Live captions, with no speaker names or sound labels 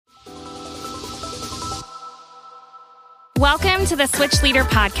Welcome to the Switch Leader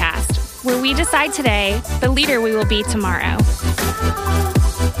Podcast, where we decide today the leader we will be tomorrow.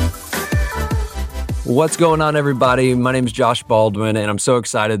 What's going on, everybody? My name is Josh Baldwin, and I'm so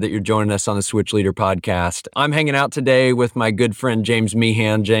excited that you're joining us on the Switch Leader Podcast. I'm hanging out today with my good friend, James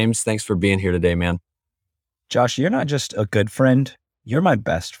Meehan. James, thanks for being here today, man. Josh, you're not just a good friend, you're my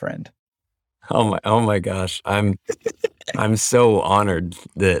best friend. Oh my gosh. I'm so honored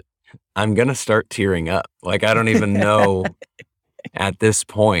that I'm going to start tearing up. Like, I don't even know at this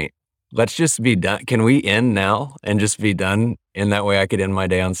point. Let's just be done. Can we end now and just be done? And that way I could end my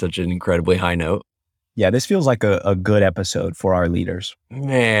day on such an incredibly high note. Yeah, this feels like a good episode for our leaders.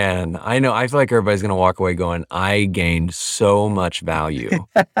 Man, I know. I feel like everybody's going to walk away going, I gained so much value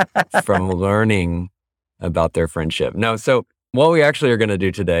from learning about their friendship. No, so what we actually are going to do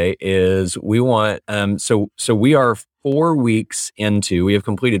today is we want, so we are 4 weeks into, we have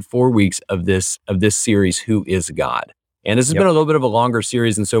completed 4 weeks of this series, Who is God? And this has been a little bit of a longer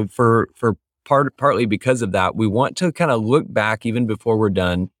series. And so partly because of that, we want to kind of look back even before we're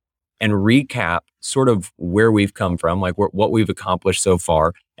done and recap sort of where we've come from, like what we've accomplished so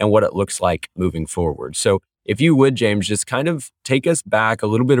far and what it looks like moving forward. So if you would, James, just kind of take us back, a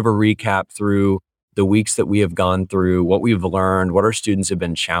little bit of a recap through the weeks that we have gone through, what we've learned, what our students have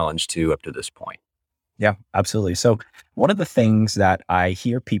been challenged to up to this point. Yeah, absolutely. So one of the things that I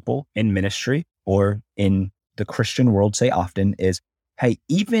hear people in ministry or in the Christian world say often is, hey,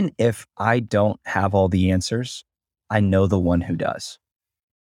 even if I don't have all the answers, I know the one who does.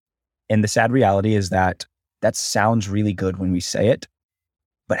 And the sad reality is that sounds really good when we say it,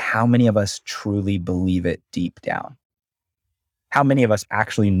 but how many of us truly believe it deep down? How many of us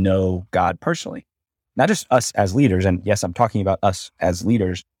actually know God personally? Not just us as leaders, and yes, I'm talking about us as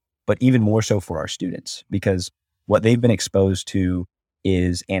leaders, but even more so for our students, because what they've been exposed to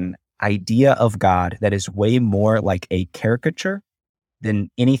is an idea of God that is way more like a caricature than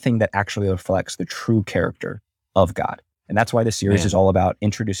anything that actually reflects the true character of God. And that's why the series is all about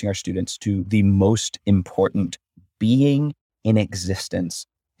introducing our students to the most important being in existence,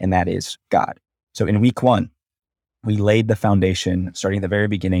 and that is God. So in week 1, we laid the foundation, starting at the very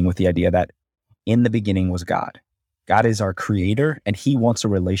beginning with the idea that in the beginning was God. God is our creator, and he wants a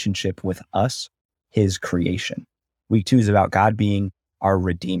relationship with us, his creation. Week 2 is about God being our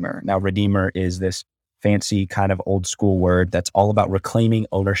redeemer. Now, redeemer is this fancy kind of old school word that's all about reclaiming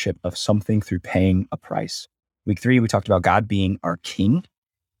ownership of something through paying a price. Week 3, we talked about God being our king.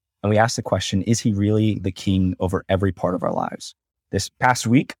 And we asked the question, is he really the king over every part of our lives? This past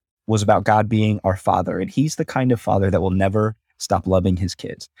week was about God being our father. And he's the kind of father that will never stop loving his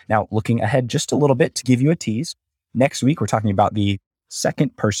kids. Now, looking ahead just a little bit to give you a tease, next week, we're talking about the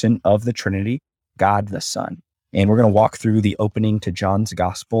second person of the Trinity, God the Son. And we're going to walk through the opening to John's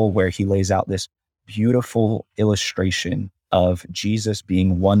gospel where he lays out this beautiful illustration of Jesus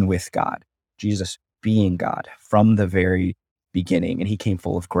being one with God, Jesus being God from the very beginning. And he came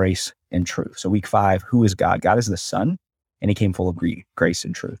full of grace and truth. So week 5, who is God? God is the Son, and he came full of grace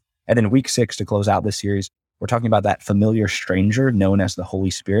and truth. And then week 6, to close out this series, we're talking about that familiar stranger known as the Holy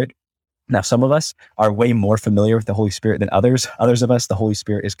Spirit. Now, some of us are way more familiar with the Holy Spirit than others. Others of us, the Holy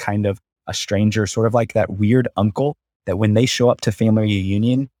Spirit is kind of a stranger, sort of like that weird uncle that when they show up to family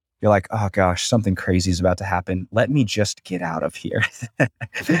reunion, you're like, oh gosh, something crazy is about to happen. Let me just get out of here.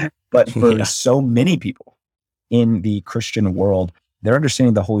 But for so many people in the Christian world, their understanding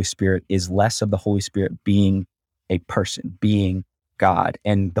of the Holy Spirit is less of the Holy Spirit being a person, being God,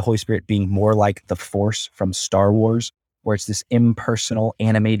 and the Holy Spirit being more like the Force from Star Wars, where it's this impersonal,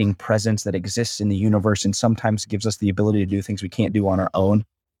 animating presence that exists in the universe and sometimes gives us the ability to do things we can't do on our own.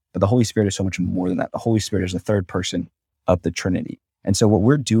 But the Holy Spirit is so much more than that. The Holy Spirit is the third person of the Trinity. And so what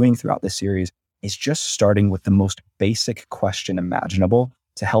we're doing throughout this series is just starting with the most basic question imaginable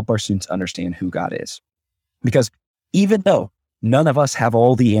to help our students understand who God is. Because even though none of us have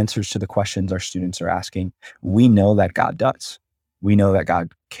all the answers to the questions our students are asking, we know that God does. We know that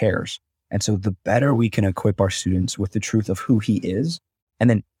God cares. And so the better we can equip our students with the truth of who he is, and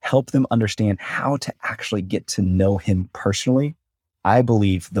then help them understand how to actually get to know him personally, I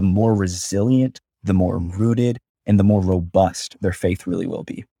believe the more resilient, the more rooted, and the more robust their faith really will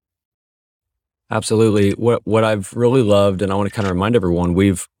be. Absolutely. What I've really loved, and I want to kind of remind everyone,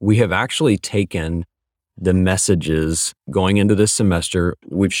 we have actually taken the messages going into this semester,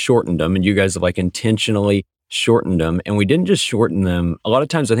 we've shortened them, and you guys have like intentionally shortened them. And we didn't just shorten them. A lot of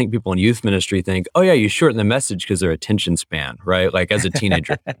times I think people in youth ministry think, oh yeah, you shorten the message because their attention span, right? Like as a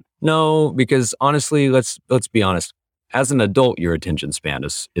teenager. No, because honestly, let's be honest. As an adult, your attention span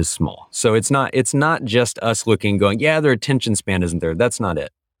is small. So it's not just us going, yeah, their attention span isn't there. That's not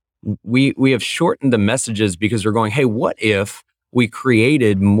it. we have shortened the messages because we're going, hey, what if we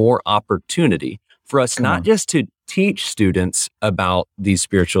created more opportunity for us not just to teach students about these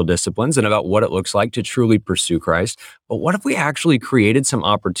spiritual disciplines and about what it looks like to truly pursue Christ, but what if we actually created some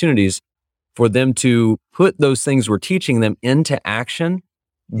opportunities for them to put those things we're teaching them into action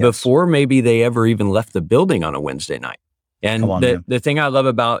before maybe they ever even left the building on a Wednesday night? And the thing I love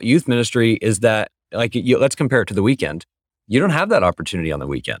about youth ministry is that, like, let's compare it to the weekend. You don't have that opportunity on the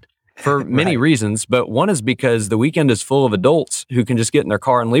weekend for many reasons, but one is because the weekend is full of adults who can just get in their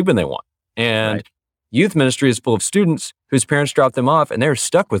car and leave when they want. And youth ministry is full of students whose parents drop them off and they're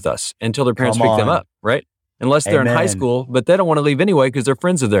stuck with us until their parents pick them up, right? Unless they're in high school, but they don't want to leave anyway because their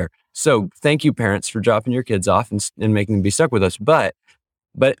friends are there. So thank you, parents, for dropping your kids off and making them be stuck with us. But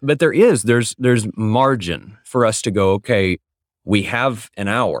there's margin for us to go, okay, we have an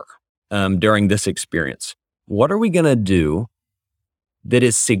hour during this experience. What are we going to do that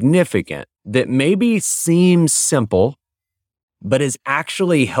is significant, that maybe seems simple, but is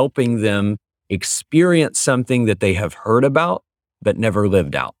actually helping them experience something that they have heard about, but never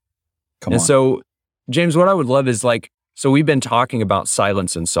lived out? So, James, what I would love is so we've been talking about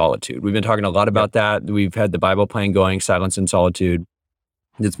silence and solitude. We've been talking a lot about that. We've had the Bible plan going, Silence and Solitude.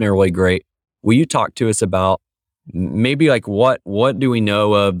 It's been really great. Will you talk to us about maybe what do we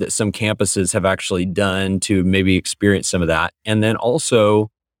know of that some campuses have actually done to maybe experience some of that? And then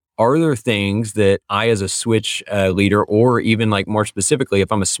also, are there things that I as a switch leader, or even more specifically,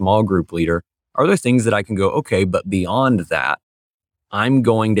 if I'm a small group leader, are there things that I can go, okay, but beyond that, I'm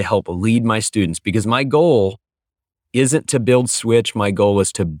going to help lead my students? Because my goal isn't to build switch. My goal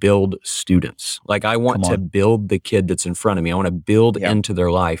is to build students. I want to build the kid that's in front of me. I want to build into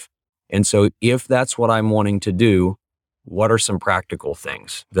their life. And so if that's what I'm wanting to do, what are some practical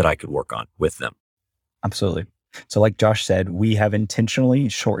things that I could work on with them? Absolutely. So like Josh said, we have intentionally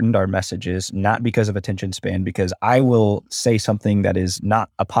shortened our messages, not because of attention span, because I will say something that is not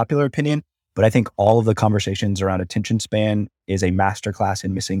a popular opinion, but I think all of the conversations around attention span is a masterclass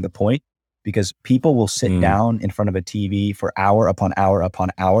in missing the point, because people will sit down in front of a TV for hour upon hour upon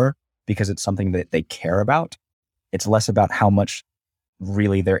hour because it's something that they care about. It's less about how much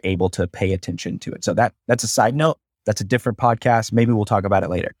really they're able to pay attention to it. So that's a side note. That's a different podcast. Maybe we'll talk about it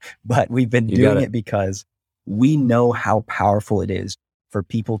later. But we've been doing it because we know how powerful it is for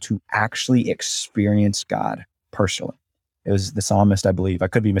people to actually experience God personally. It was the psalmist, I believe. I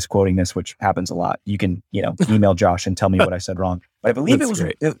could be misquoting this, which happens a lot. You can, email Josh and tell me what I said wrong. But I believe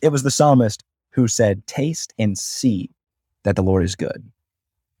it was the psalmist who said, "Taste and see that the Lord is good."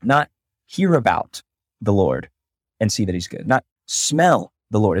 Not hear about the Lord and see that he's good. Not smell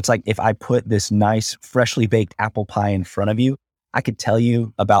the Lord. It's like if I put this nice, freshly baked apple pie in front of you, I could tell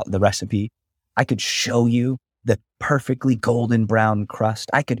you about the recipe. I could show you the perfectly golden brown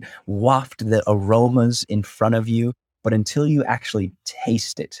crust. I could waft the aromas in front of you. But until you actually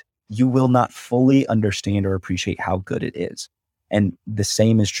taste it, you will not fully understand or appreciate how good it is. And the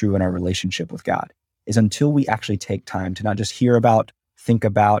same is true in our relationship with God, is until we actually take time to not just hear about, think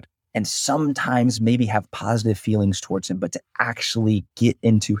about, and sometimes maybe have positive feelings towards him, but to actually get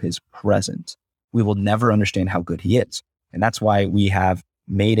into his presence, we will never understand how good he is. And that's why we have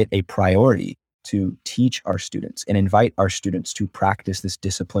made it a priority to teach our students and invite our students to practice this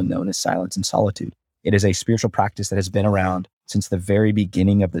discipline known as silence and solitude. It is a spiritual practice that has been around since the very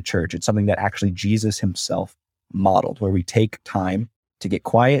beginning of the church. It's something that actually Jesus himself modeled, where we take time to get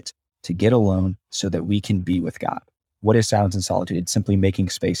quiet, to get alone, so that we can be with God. What is silence and solitude? It's simply making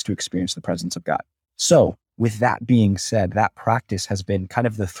space to experience the presence of God. So with that being said, that practice has been kind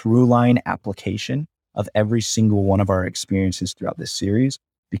of the through line application of every single one of our experiences throughout this series.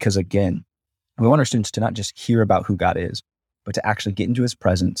 Because again, we want our students to not just hear about who God is, but to actually get into his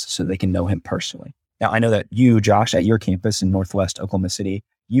presence so they can know him personally. Now, I know that you, Josh, at your campus in Northwest Oklahoma City,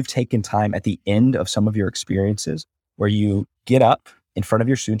 you've taken time at the end of some of your experiences where you get up in front of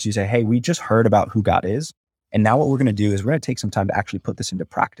your students, you say, "Hey, we just heard about who God is. And now what we're going to do is we're going to take some time to actually put this into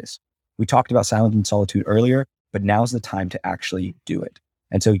practice." We talked about silence and solitude earlier, but now's the time to actually do it.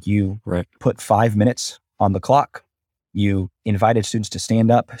 And so you put 5 minutes on the clock. You invited students to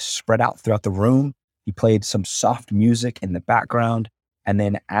stand up, spread out throughout the room. You played some soft music in the background. And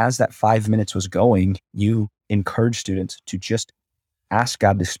then as that 5 minutes was going, you encourage students to just ask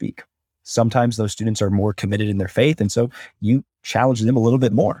God to speak. Sometimes those students are more committed in their faith. And so you challenge them a little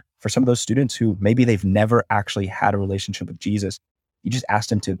bit more. For some of those students who maybe they've never actually had a relationship with Jesus, you just ask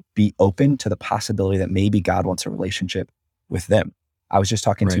them to be open to the possibility that maybe God wants a relationship with them. I was just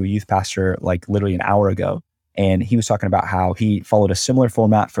talking to a youth pastor like literally an hour ago, and he was talking about how he followed a similar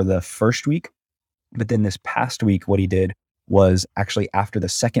format for the first week. But then this past week, what he did was actually after the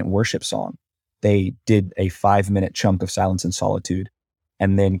second worship song, they did a 5-minute chunk of Silence and Solitude,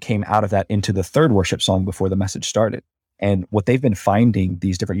 and then came out of that into the third worship song before the message started. And what they've been finding,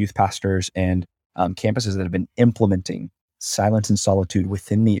 these different youth pastors and campuses that have been implementing Silence and Solitude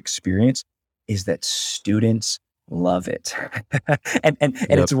within the experience, is that students love it. and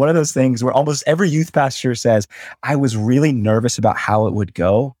it's one of those things where almost every youth pastor says, I was really nervous about how it would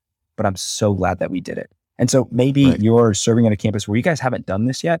go, but I'm so glad that we did it. And so maybe you're serving at a campus where you guys haven't done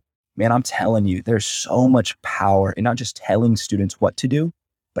this yet. Man, I'm telling you, there's so much power in not just telling students what to do,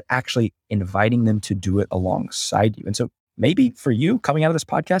 but actually inviting them to do it alongside you. And so maybe for you coming out of this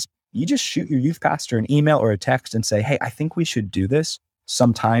podcast, you just shoot your youth pastor an email or a text and say, hey, I think we should do this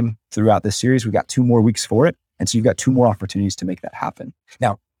sometime throughout this series. We've got 2 more weeks for it. And so you've got 2 more opportunities to make that happen.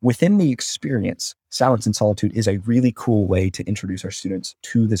 Now, within the experience, Silence and Solitude is a really cool way to introduce our students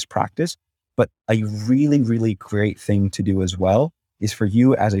to this practice. But a really, really great thing to do as well is for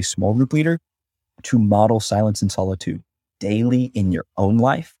you as a small group leader to model Silence and Solitude daily in your own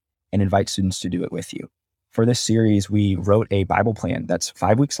life and invite students to do it with you. For this series, we wrote a Bible plan that's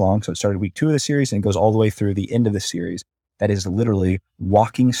 5 weeks long. So it started week 2 of the series and goes all the way through the end of the series. That is literally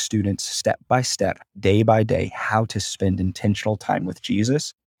walking students step by step, day by day, how to spend intentional time with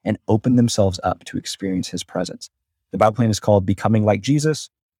Jesus and open themselves up to experience his presence. The Bible plan is called Becoming Like Jesus,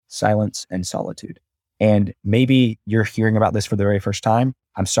 Silence and Solitude. And maybe you're hearing about this for the very first time.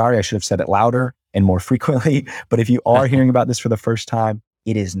 I'm sorry, I should have said it louder and more frequently. But if you are hearing about this for the first time,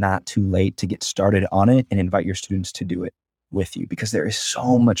 it is not too late to get started on it and invite your students to do it with you, because there is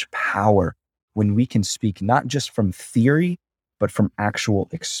so much power when we can speak not just from theory, but from actual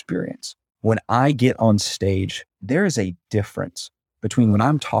experience. When I get on stage, there is a difference between when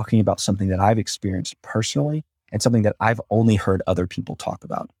I'm talking about something that I've experienced personally and something that I've only heard other people talk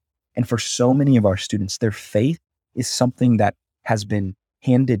about. And for so many of our students, their faith is something that has been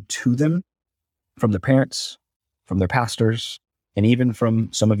handed to them from their parents, from their pastors, and even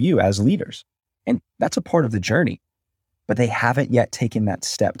from some of you as leaders. And that's a part of the journey. But they haven't yet taken that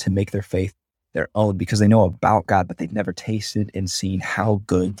step to make their faith their own, because they know about God, but they've never tasted and seen how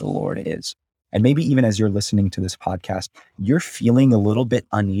good the Lord is. And maybe even as you're listening to this podcast, you're feeling a little bit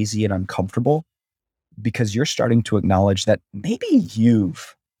uneasy and uncomfortable because you're starting to acknowledge that maybe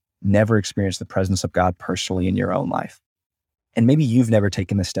you've never experienced the presence of God personally in your own life. And maybe you've never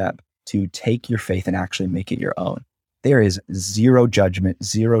taken the step to take your faith and actually make it your own. There is zero judgment,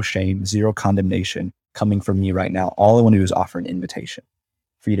 zero shame, zero condemnation coming from me right now. All I want to do is offer an invitation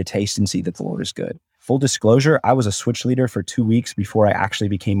for you to taste and see that the Lord is good. Full disclosure, I was a Switch leader for 2 weeks before I actually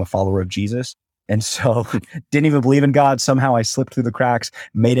became a follower of Jesus. And so didn't even believe in God. Somehow I slipped through the cracks,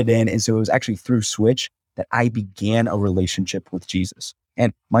 made it in. And so it was actually through Switch that I began a relationship with Jesus.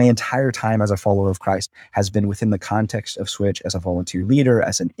 And my entire time as a follower of Christ has been within the context of Switch as a volunteer leader,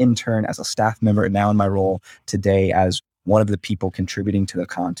 as an intern, as a staff member, and now in my role today as one of the people contributing to the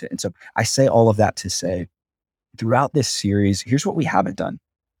content. And so I say all of that to say, throughout this series, here's what we haven't done.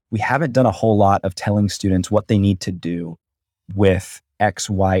 We haven't done a whole lot of telling students what they need to do with X,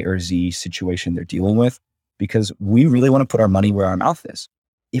 Y, or Z situation they're dealing with, because we really want to put our money where our mouth is.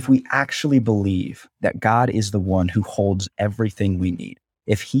 If we actually believe that God is the one who holds everything we need,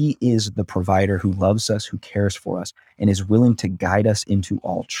 if he is the provider who loves us, who cares for us, and is willing to guide us into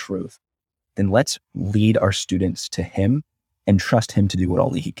all truth, then let's lead our students to him and trust him to do what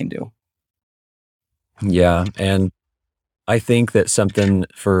only he can do. Yeah. And I think that's something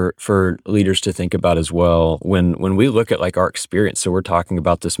for leaders to think about as well. When we look at like our experience, so we're talking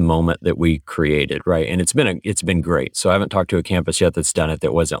about this moment that we created, right? And it's been great. So I haven't talked to a campus yet that's done it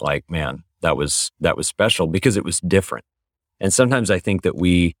that wasn't like, man, that was special, because it was different. And sometimes I think that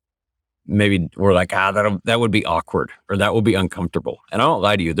we're like, that would be awkward, or that will be uncomfortable. And I don't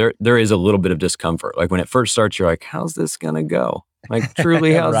lie to you, there is a little bit of discomfort. Like when it first starts, you're like, how's this gonna go? Like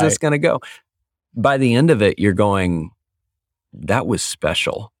truly, how's Right. this gonna go? By the end of it, you're going, that was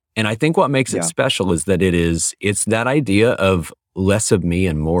special. And I think what makes it special is that it's that idea of less of me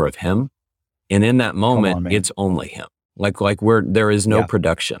and more of him. And in that moment, it's only him. Like there is no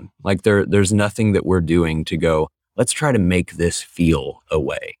production. Like there's nothing that we're doing to go, let's try to make this feel a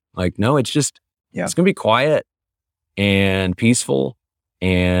way. Like, no, it's just, it's going to be quiet and peaceful,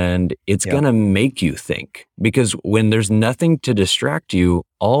 and it's going to make you think, because when there's nothing to distract you,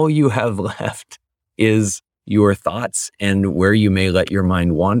 all you have left is your thoughts and where you may let your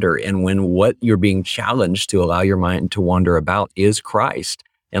mind wander. And when what you're being challenged to allow your mind to wander about is Christ.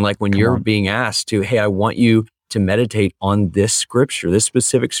 And like when you're being asked to, hey, I want you to meditate on this scripture, this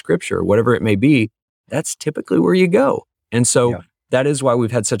specific scripture, whatever it may be, that's typically where you go. And so that is why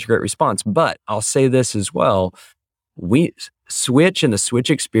we've had such a great response. But I'll say this as well. Switch and the Switch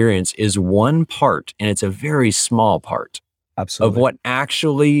experience is one part, and it's a very small part of Absolutely. what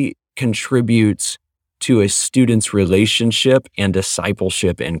actually contributes to a student's relationship and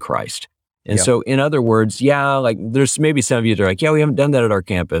discipleship in Christ. And Yeah. so, in other words, yeah, like there's maybe some of you that are like, yeah, we haven't done that at our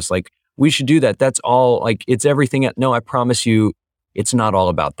campus. Like, we should do that. That's all, like, it's everything. No, I promise you, it's not all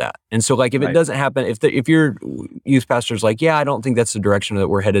about that. And so, like, if it Right. doesn't happen, if your youth pastor's like, yeah, I don't think that's the direction that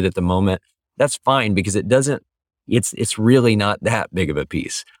we're headed at the moment, that's fine, because it's really not that big of a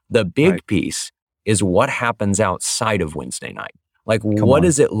piece. The big Right. piece is what happens outside of Wednesday night. Like, Come what on.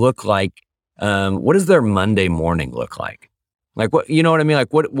 does it look like? What does their Monday morning look like? Like, what, you know what I mean?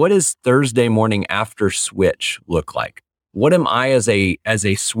 Like, what does Thursday morning after Switch look like? What am I as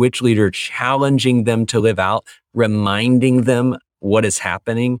a Switch leader challenging them to live out, reminding them what is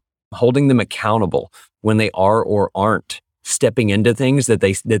happening, holding them accountable when they are or aren't stepping into things that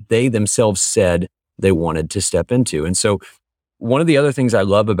they themselves said they wanted to step into? And so, one of the other things I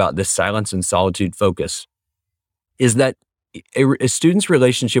love about this silence and solitude focus is that a student's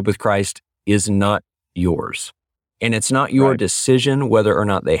relationship with Christ is not yours. And it's not your Right. decision whether or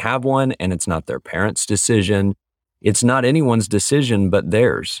not they have one, and it's not their parents' decision. It's not anyone's decision but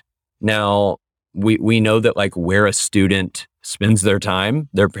theirs. Now, we know that, like, where a student spends their time,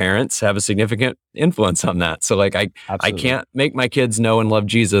 their parents have a significant influence on that. So, like, I Absolutely. can't make my kids know and love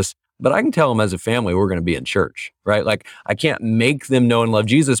Jesus, but I can tell them as a family we're going to be in church, right? Like, I can't make them know and love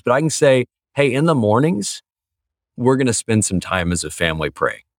Jesus, but I can say, hey, in the mornings, we're going to spend some time as a family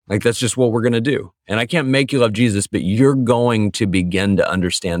praying. Like, that's just what we're going to do. And I can't make you love Jesus, but you're going to begin to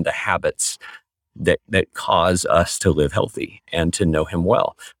understand the habits that cause us to live healthy and to know him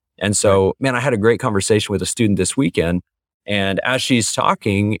well. And so, man, I had a great conversation with a student this weekend. And as she's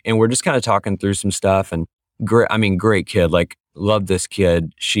talking, and we're just kind of talking through some stuff, and great kid, like, love this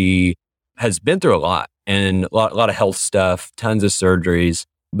kid. She has been through a lot, and a lot of health stuff, tons of surgeries,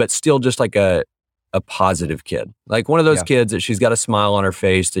 but still just like a positive kid. Like, one of those Yeah. kids that she's got a smile on her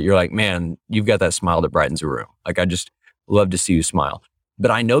face that you're like, man, you've got that smile that brightens a room. Like, I just love to see you smile. But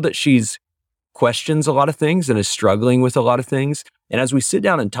I know that she's questions a lot of things and is struggling with a lot of things. And as we sit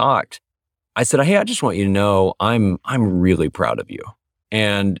down and talked, I said, hey, I just want you to know I'm really proud of you.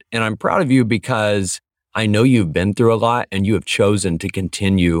 And I'm proud of you because I know you've been through a lot, and you have chosen to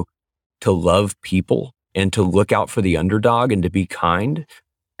continue to love people and to look out for the underdog and to be kind.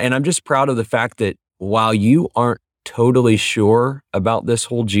 And I'm just proud of the fact that while you aren't totally sure about this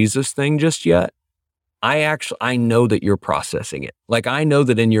whole Jesus thing just yet, I know that you're processing it. Like, I know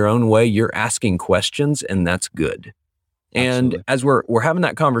that in your own way, you're asking questions, and that's good. And Absolutely. as we're having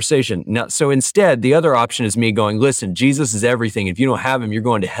that conversation now, so instead, the other option is me going, listen, Jesus is everything. If you don't have him, you're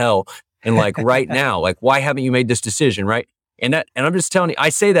going to hell. And, like, right now, like, why haven't you made this decision, right? And I'm just telling you, I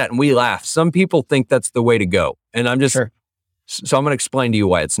say that and we laugh. Some people think that's the way to go. And I'm just, Sure. so I'm going to explain to you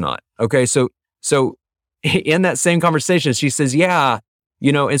why it's not. Okay. So in that same conversation, she says, yeah,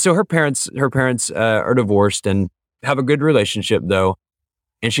 and so her parents are divorced and have a good relationship, though.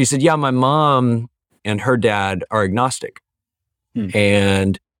 And she said, yeah, my mom and her dad are agnostic.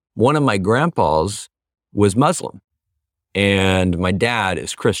 And one of my grandpas was Muslim, and my dad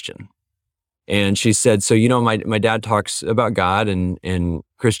is Christian. And she said, so, my dad talks about God and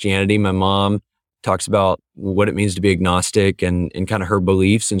Christianity. My mom talks about what it means to be agnostic and kind of her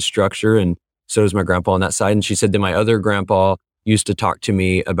beliefs and structure. And so does my grandpa on that side. And she said that my other grandpa used to talk to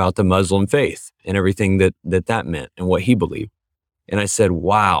me about the Muslim faith and everything that meant and what he believed. And I said,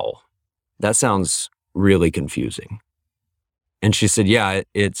 wow, that sounds really confusing. And she said, yeah,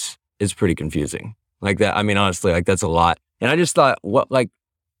 it's pretty confusing. Like that. I mean, honestly, like, that's a lot. And I just thought,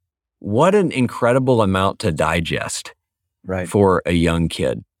 what an incredible amount to digest Right. for a young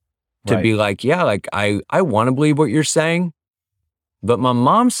kid to Right. be like, yeah, like, I want to believe what you're saying, but my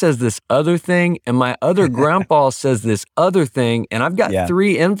mom says this other thing, and my other grandpa says this other thing, and I've got Yeah.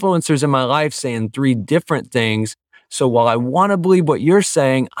 3 influencers in my life saying 3 different things. So while I want to believe what you're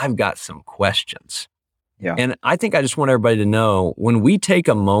saying, I've got some questions. Yeah. And I think I just want everybody to know, when we take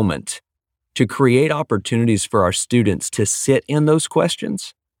a moment to create opportunities for our students to sit in those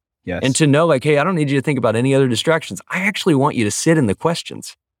questions Yes. and to know, like, hey, I don't need you to think about any other distractions. I actually want you to sit in the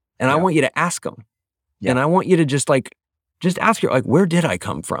questions, and I Yeah. want you to ask them. Yeah. And I want you to just ask your, like, where did I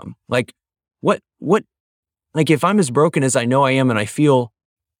come from? Like, what, like, if I'm as broken as I know I am and I feel,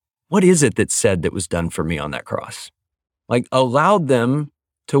 what is it that said that was done for me on that cross? Like, allow them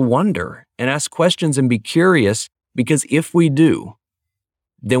to wonder and ask questions and be curious, because if we do,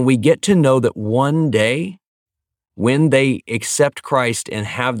 then we get to know that one day when they accept Christ and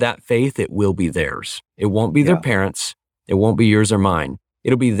have that faith, it will be theirs. It won't be their Yeah. parents. It won't be yours or mine.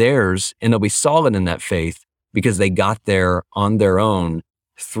 It'll be theirs, and they'll be solid in that faith, because they got there on their own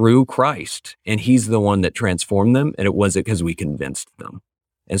through Christ. And he's the one that transformed them. And it wasn't because we convinced them.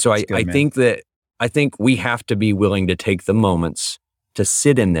 And so I think we have to be willing to take the moments to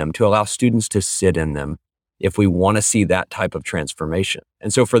sit in them, to allow students to sit in them if we want to see that type of transformation.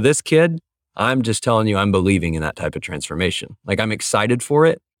 And so for this kid, I'm just telling you, I'm believing in that type of transformation. Like, I'm excited for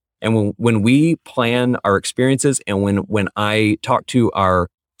it. And when we plan our experiences and when I talk to our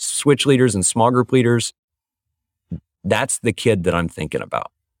switch leaders and small group leaders, that's the kid that I'm thinking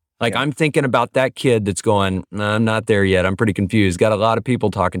about. Like, I'm thinking about that kid that's going, no, I'm not there yet. I'm pretty confused. Got a lot of people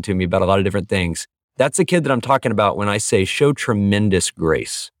talking to me about a lot of different things. That's the kid that I'm talking about when I say show tremendous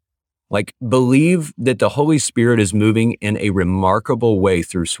grace. Like, believe that the Holy Spirit is moving in a remarkable way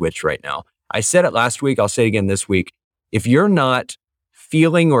through Switch right now. I said it last week. I'll say it again this week. If you're not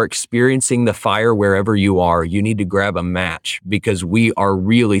feeling or experiencing the fire wherever you are, you need to grab a match, because we are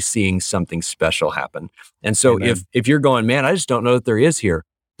really seeing something special happen. And so if you're going, man, I just don't know that there is here,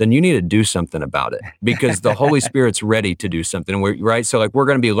 then you need to do something about it, because the Holy Spirit's ready to do something. Right? So like, we're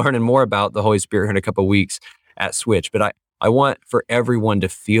going to be learning more about the Holy Spirit in a couple of weeks at Switch. But I want for everyone to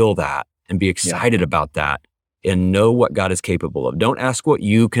feel that and be excited about that and know what God is capable of. Don't ask what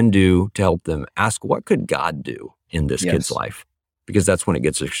you can do to help them. Ask, what could God do in this kid's life? Because that's when it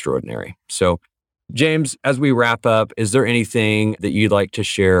gets extraordinary. So, James, as we wrap up, is there anything that you'd like to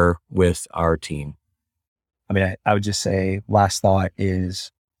share with our team? I mean, I would just say, last thought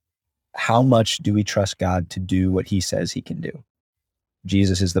is, how much do we trust God to do what he says he can do?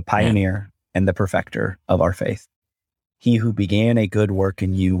 Jesus is the pioneer and the perfecter of our faith. He who began a good work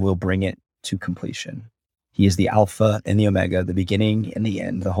in you will bring it to completion. He is the Alpha and the Omega, the beginning and the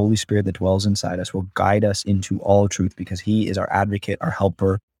end. The Holy Spirit that dwells inside us will guide us into all truth, because he is our advocate, our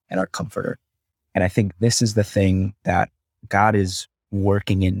helper, and our comforter. And I think this is the thing that God is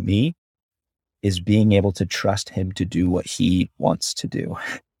working in me, is being able to trust him to do what he wants to do,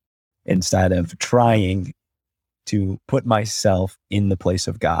 instead of trying to put myself in the place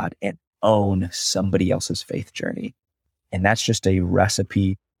of God and own somebody else's faith journey. And that's just a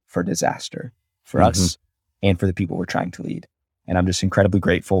recipe for disaster for us and for the people we're trying to lead. And I'm just incredibly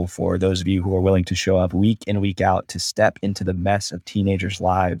grateful for those of you who are willing to show up week in, week out, to step into the mess of teenagers'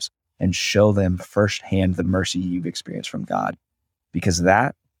 lives and show them firsthand the mercy you've experienced from God, because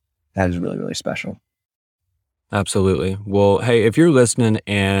that is really, really special. Absolutely. Well, hey, if you're listening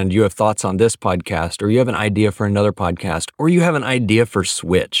and you have thoughts on this podcast, or you have an idea for another podcast, or you have an idea for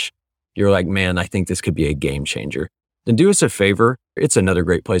Switch, you're like, man, I think this could be a game changer, then do us a favor. It's another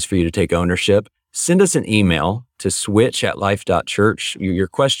great place for you to take ownership. Send us an email to switch@life.church. Your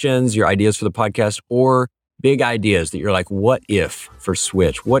questions, your ideas for the podcast, or big ideas that you're like, what if for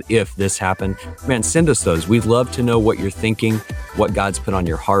Switch? What if this happened? Man, send us those. We'd love to know what you're thinking, what God's put on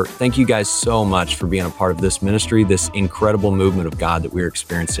your heart. Thank you guys so much for being a part of this ministry, this incredible movement of God that we're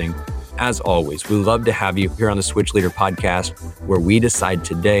experiencing. As always, we love to have you here on the Switch Leader Podcast, where we decide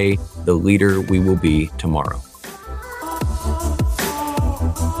today the leader we will be tomorrow.